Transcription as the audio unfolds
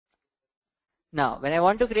Now, when I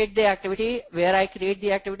want to create the activity, where I create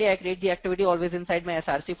the activity always inside my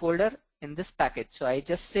src folder in this package. So I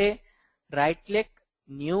just say right click,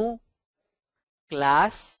 new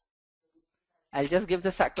class. I'll just give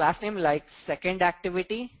the class name like second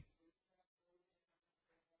activity,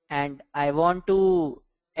 and I want to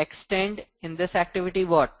extend in this activity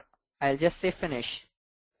what? I'll just say finish.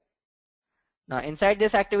 Now inside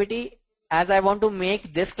this activity, as I want to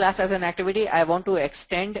make this class as an activity, I want to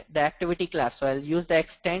extend the activity class. So I'll use the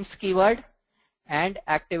extends keyword and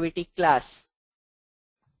activity class.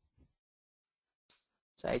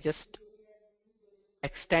 So I just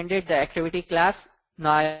extended the activity class.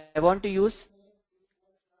 Now I want to use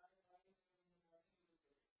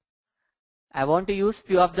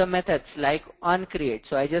few of the methods like onCreate.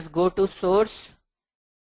 So I just go to source,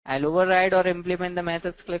 I'll override or implement the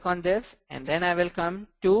methods, click on this, and then I will come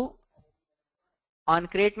to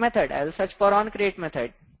onCreate method. I will search for onCreate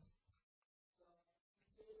method.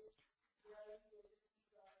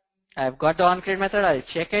 I've got the onCreate method, I'll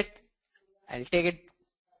check it, I'll take it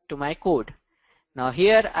to my code. Now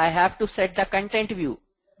here I have to set the content view,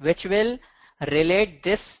 which will relate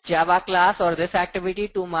this Java class or this activity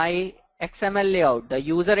to my XML layout, the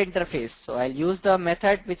user interface. So I'll use the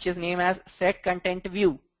method which is named as set content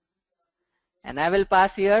view, and I will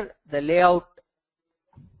pass here the layout.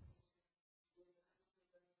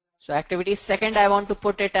 So activity second, I want to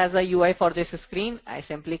put it as a UI for this screen. I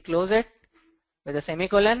simply close it with a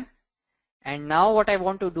semicolon, and now what I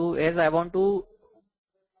want to do is I want to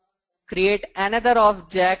create another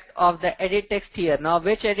object of the edit text here. Now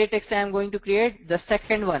which edit text I am going to create? The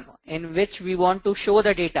second one, in which we want to show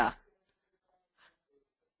the data.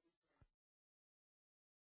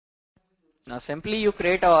 Now simply you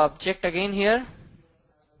create an object again here.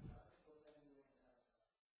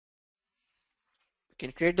 You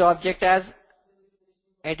can create the object as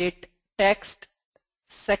edit text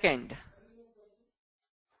second.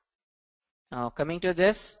 Now coming to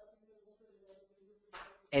this,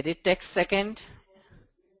 edit text second,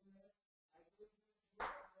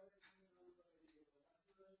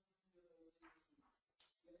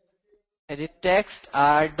 edit text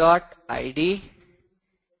r.id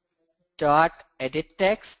dot edit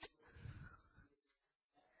text.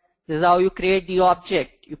 This is how you create the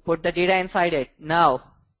object. You put the data inside it. Now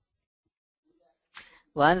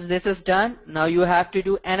once this is done, now you have to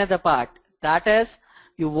do another part. That is,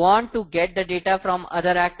 you want to get the data from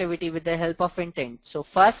other activity with the help of intent. So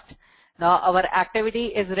first, now our activity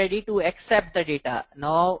is ready to accept the data.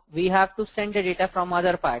 Now we have to send the data from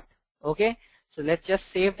other part. Okay, so let's just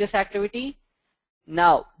save this activity.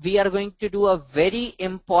 Now we are going to do a very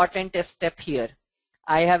important step here.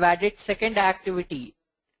 I have added second activity.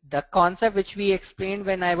 The concept which we explained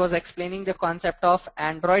when I was explaining the concept of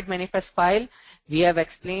Android manifest file, we have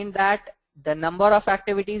explained that the number of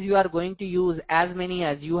activities you are going to use, as many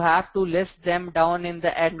as you have to list them down in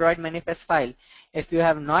the Android manifest file. If you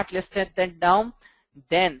have not listed them down,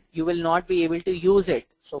 then you will not be able to use it.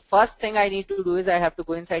 So first thing I need to do is I have to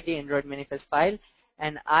go inside the Android manifest file,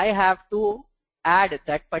 and I have to add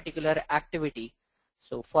that particular activity.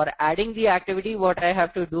 So for adding the activity, what I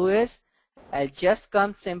have to do is I'll just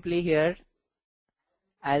come simply here.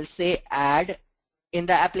 I'll say add in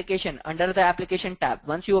the application, under the application tab.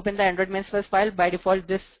 Once you open the Android manifest file, by default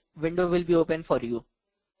this window will be open for you.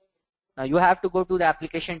 Now you have to go to the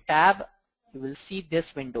application tab. You will see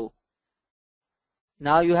this window.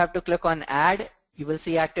 Now you have to click on add. You will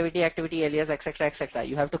see activity, activity alias, etc., etc.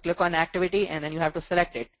 You have to click on activity and then you have to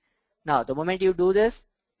select it. Now the moment you do this,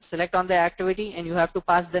 select on the activity and you have to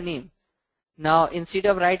pass the name. Now instead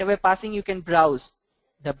of right away passing, you can browse.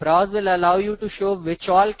 The browse will allow you to show which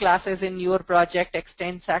all classes in your project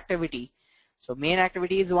extends activity. So main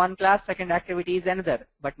activity is one class, second activity is another,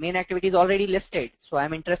 but main activity is already listed. So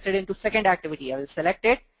I'm interested into second activity. I will select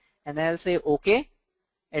it and then I'll say OK.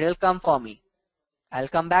 It will come for me. I'll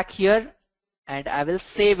come back here and I will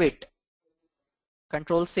save it.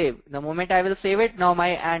 Control save. The moment I will save it, now my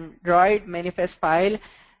Android manifest file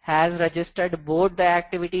has registered both the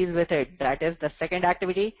activities with it. That is the second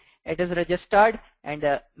activity, it is registered, and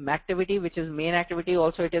the activity which is main activity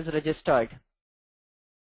also it is registered.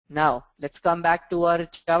 Now let's come back to our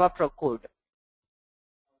Java Pro code.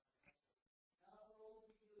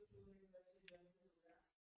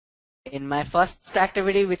 In my first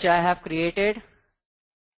activity which I have created,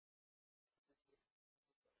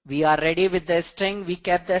 we are ready with the string. We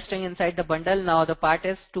kept the string inside the bundle. Now the part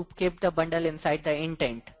is to keep the bundle inside the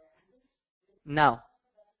intent. Now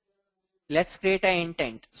let's create an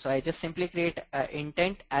intent. So I just simply create an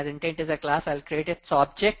intent. As intent is a class, I'll create its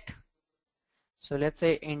object. So let's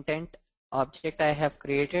say intent object I have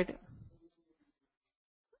created.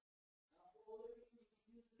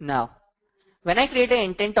 Now, when I create an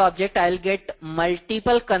intent object, I'll get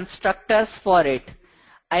multiple constructors for it.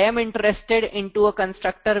 I am interested into a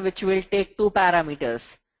constructor which will take 2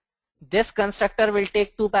 parameters. This constructor will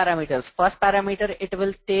take 2 parameters. First parameter it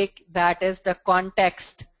will take, that is the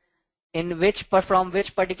context in which, from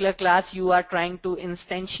which particular class you are trying to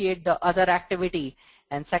instantiate the other activity.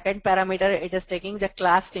 And second parameter, it is taking the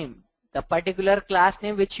class name, the particular class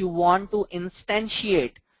name which you want to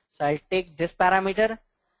instantiate. So I'll take this parameter.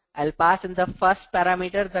 I'll pass in the first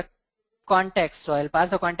parameter the context. So I'll pass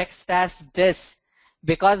the context as this,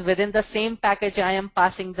 because within the same package I am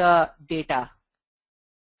passing the data.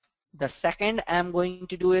 The second I'm going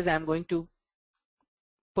to do is I'm going to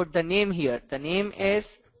put the name here. The name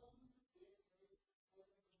is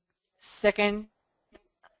second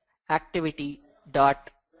activity dot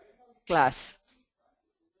class.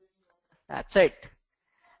 That's it.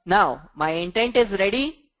 Now my intent is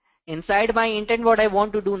ready. Inside my intent, what I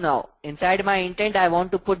want to do now, inside my intent I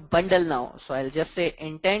want to put bundle now. So I'll just say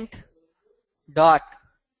intent dot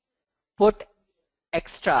put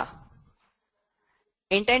extra.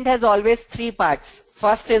 Intent has always 3 parts.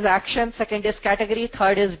 First is action, second is category,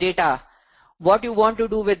 third is data. What you want to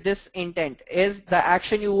do with this intent is the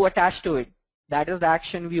action you attach to it. That is the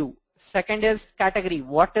action view. Second is category.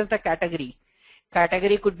 What is the category?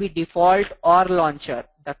 Category could be default or launcher.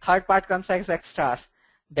 The third part comes as extras.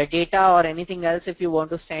 The data or anything else if you want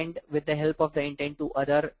to send with the help of the intent to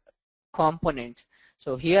other components.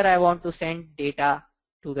 So here I want to send data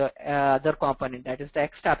to the other component, that is the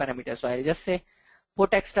extra parameter. So I'll just say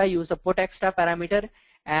put extra, use the put extra parameter,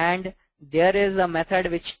 and there is a method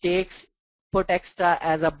which takes put extra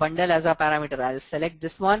as a bundle as a parameter. I'll select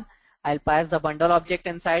this one, I'll pass the bundle object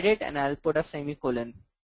inside it, and I'll put a semicolon.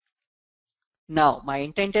 Now my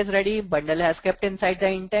intent is ready, bundle has kept inside the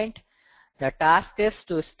intent. The task is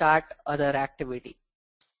to start other activity.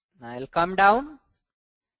 Now I'll come down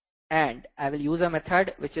and I will use a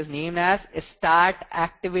method which is named as start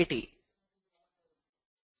activity.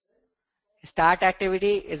 Start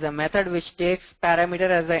activity is a method which takes parameter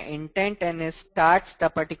as an intent and it starts the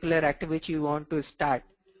particular activity you want to start.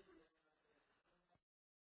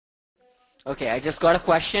 Okay, I just got a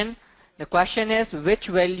question. The question is, which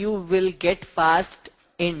value will get passed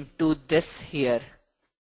into this here?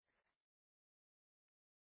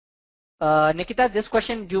 Nikita, this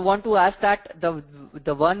question, do you want to ask that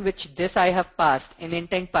the one which this I have passed in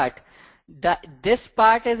intent part? This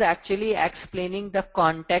part is actually explaining the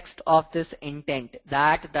context of this intent,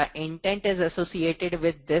 that the intent is associated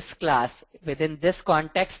with this class within this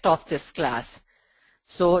context of this class.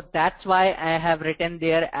 So that's why I have written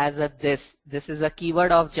there as a this. This is a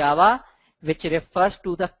keyword of Java which refers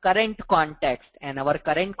to the current context, and our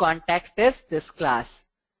current context is this class.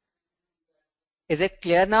 Is it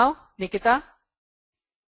clear now, Nikita?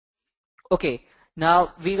 Okay.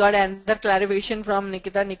 Now we got another clarification from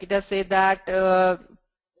Nikita. Nikita said that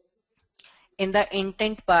in the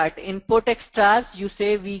intent part, in put extras, you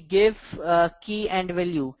say we give key and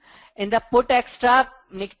value. In the put extra,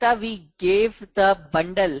 Nikita, we gave the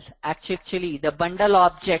bundle, actually the bundle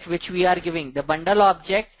object which we are giving. The bundle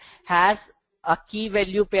object has a key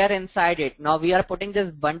value pair inside it. Now we are putting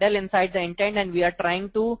this bundle inside the intent and we are trying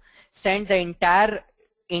to send the entire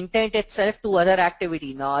intent itself to other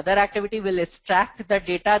activity. Now other activity will extract the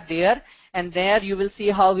data there, and there you will see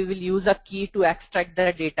how we will use a key to extract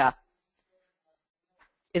the data.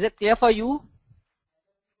 Is it clear for you?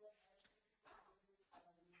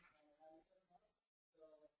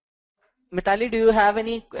 Mitali, do you have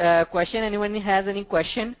any question? Anyone has any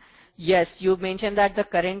question? Yes, you mentioned that the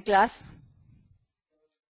current class.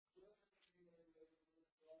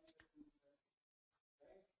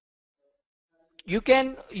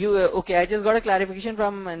 Okay, I just got a clarification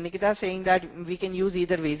from Nikita saying that we can use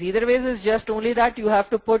either ways. Either ways is just only that you have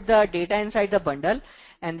to put the data inside the bundle,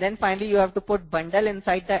 and then finally you have to put bundle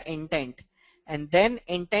inside the intent, and then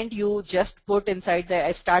intent you just put inside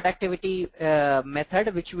the start activity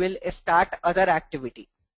method which will start other activity.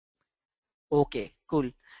 Okay, cool.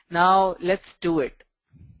 Now let's do it.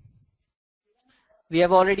 We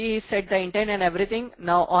have already set the intent and everything.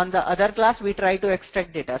 Now on the other class we try to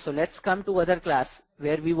extract data. So let's come to other class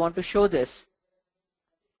where we want to show this.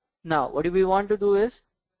 Now what do we want to do is,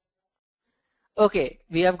 okay,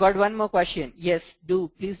 we have got one more question. Yes,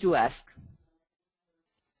 please do ask.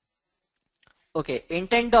 Okay,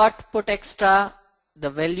 intent dot put extra the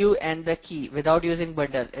value and the key without using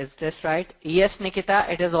bundle. Is this right? Yes, Nikita,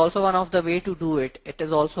 it is also one of the way to do it. It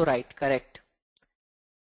is also right, correct.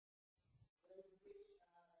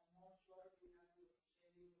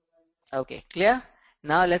 Okay, clear?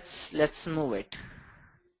 Now let's move it.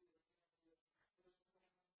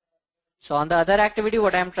 So on the other activity,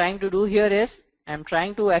 what I'm trying to do here is I'm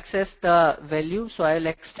trying to access the value. So I will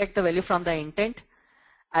extract the value from the intent.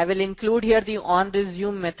 I will include here the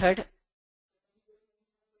onResume method.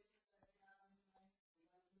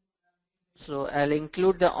 So I'll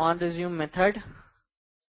include the onResume method.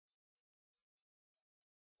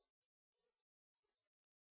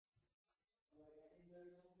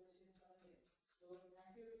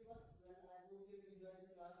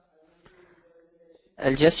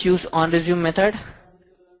 I'll just use onResume method.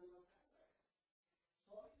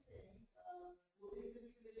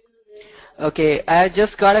 Okay, I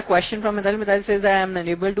just got a question from Mithali. Mithali says that I am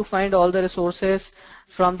unable to find all the resources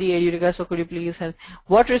from the Edureka, so could you please help?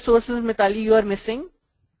 What resources, Mithali, you are missing?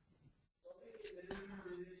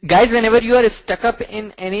 Guys, whenever you are stuck up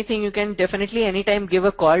in anything, you can definitely anytime give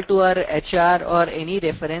a call to our HR or any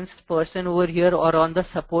reference person over here or on the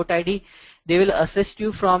support ID. They will assist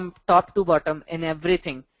you from top to bottom in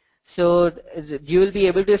everything. So you will be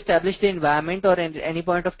able to establish the environment, or at any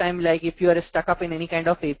point of time, like if you are stuck up in any kind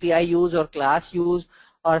of API use or class use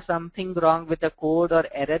or something wrong with the code or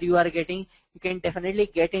error you are getting, you can definitely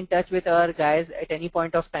get in touch with our guys at any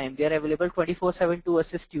point of time. They are available 24/7 to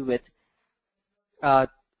assist you with.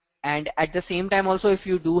 And at the same time also, if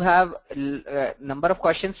you do have number of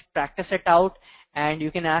questions, practice it out and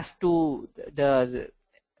you can ask to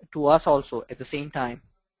us also at the same time.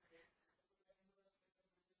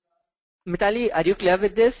 Mitali, are you clear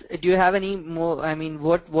with this? Do you have any more, I mean,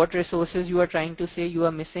 what resources you are trying to say you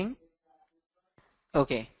are missing?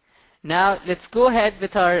 Okay. Now let's go ahead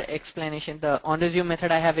with our explanation. The onResume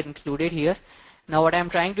method I have included here. Now what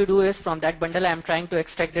I'm trying to do is from that bundle I'm trying to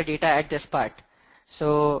extract the data at this part.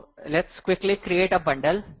 So let's quickly create a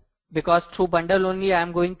bundle, because through bundle only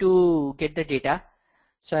I'm going to get the data.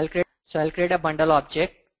 So I'll create a bundle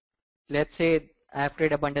object. Let's say I have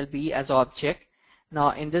created a bundle B as object.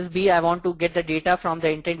 Now in this B I want to get the data from the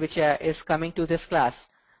intent which is coming to this class.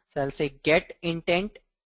 So I'll say get intent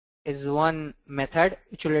is one method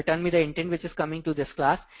which will return me the intent which is coming to this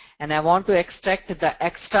class, and I want to extract the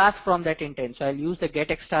extras from that intent. So I'll use the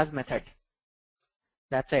get extras method.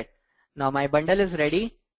 That's it. Now my bundle is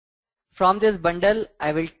ready. From this bundle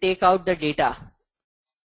I will take out the data.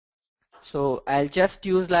 So I'll just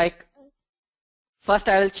use like, first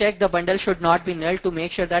I will check the bundle should not be null to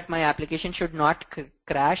make sure that my application should not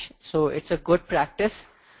crash. So it's a good practice.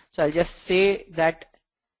 So I'll just say that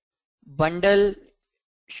bundle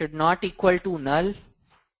should not equal to null.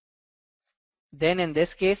 Then in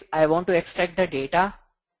this case I want to extract the data.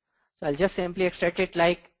 So I'll just simply extract it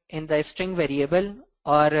like in the string variable,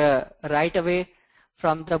 or right away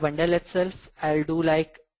from the bundle itself I'll do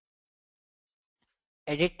like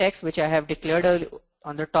edit text, which I have declared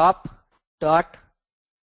on the top, dot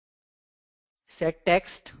set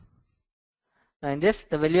text. Now in this,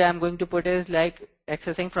 the value I'm going to put is like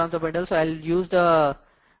accessing from the bundle. So I'll use the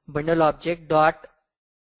bundle object dot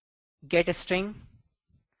get string.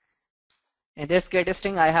 In this get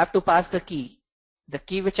string I have to pass the key. The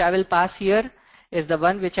key which I will pass here is the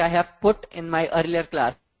one which I have put in my earlier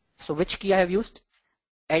class. So which key I have used?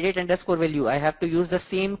 Edit underscore value. I have to use the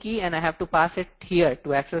same key and I have to pass it here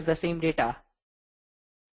to access the same data.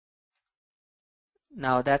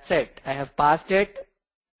 Now that's it. I have passed it.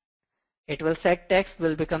 It will set text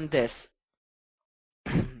will become this.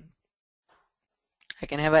 I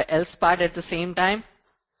can have a else part at the same time.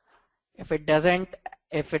 If it doesn't,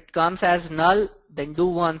 if it comes as null, then do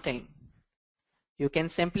one thing. You can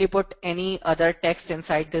simply put any other text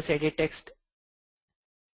inside this edit text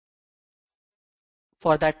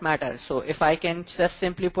for that matter. So if I can just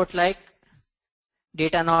simply put like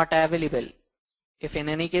data not available, if in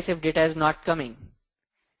any case if data is not coming,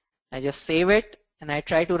 I just save it and I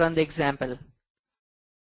try to run the example.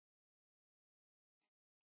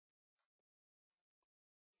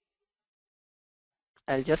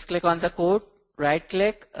 I'll just click on the code, right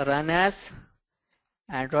click, run as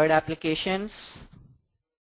Android applications.